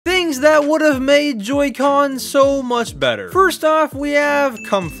things that would have made Joy-Con so much better. First off, we have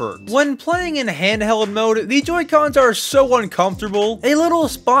comfort. When playing in handheld mode, the Joy-Cons are so uncomfortable. A little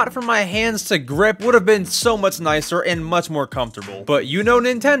spot for my hands to grip would have been so much nicer and much more comfortable. But you know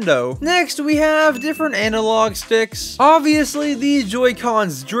Nintendo. Next, we have different analog sticks. Obviously, the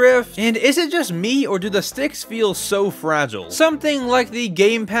Joy-Cons drift, and is it just me or do the sticks feel so fragile? Something like the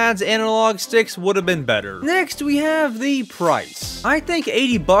gamepad's analog sticks would have been better. Next, we have the price. I think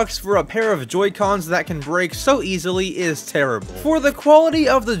 80 bucks for a pair of Joy-Cons that can break so easily is terrible. For the quality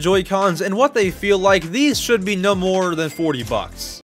of the Joy-Cons and what they feel like, these should be no more than 40 bucks.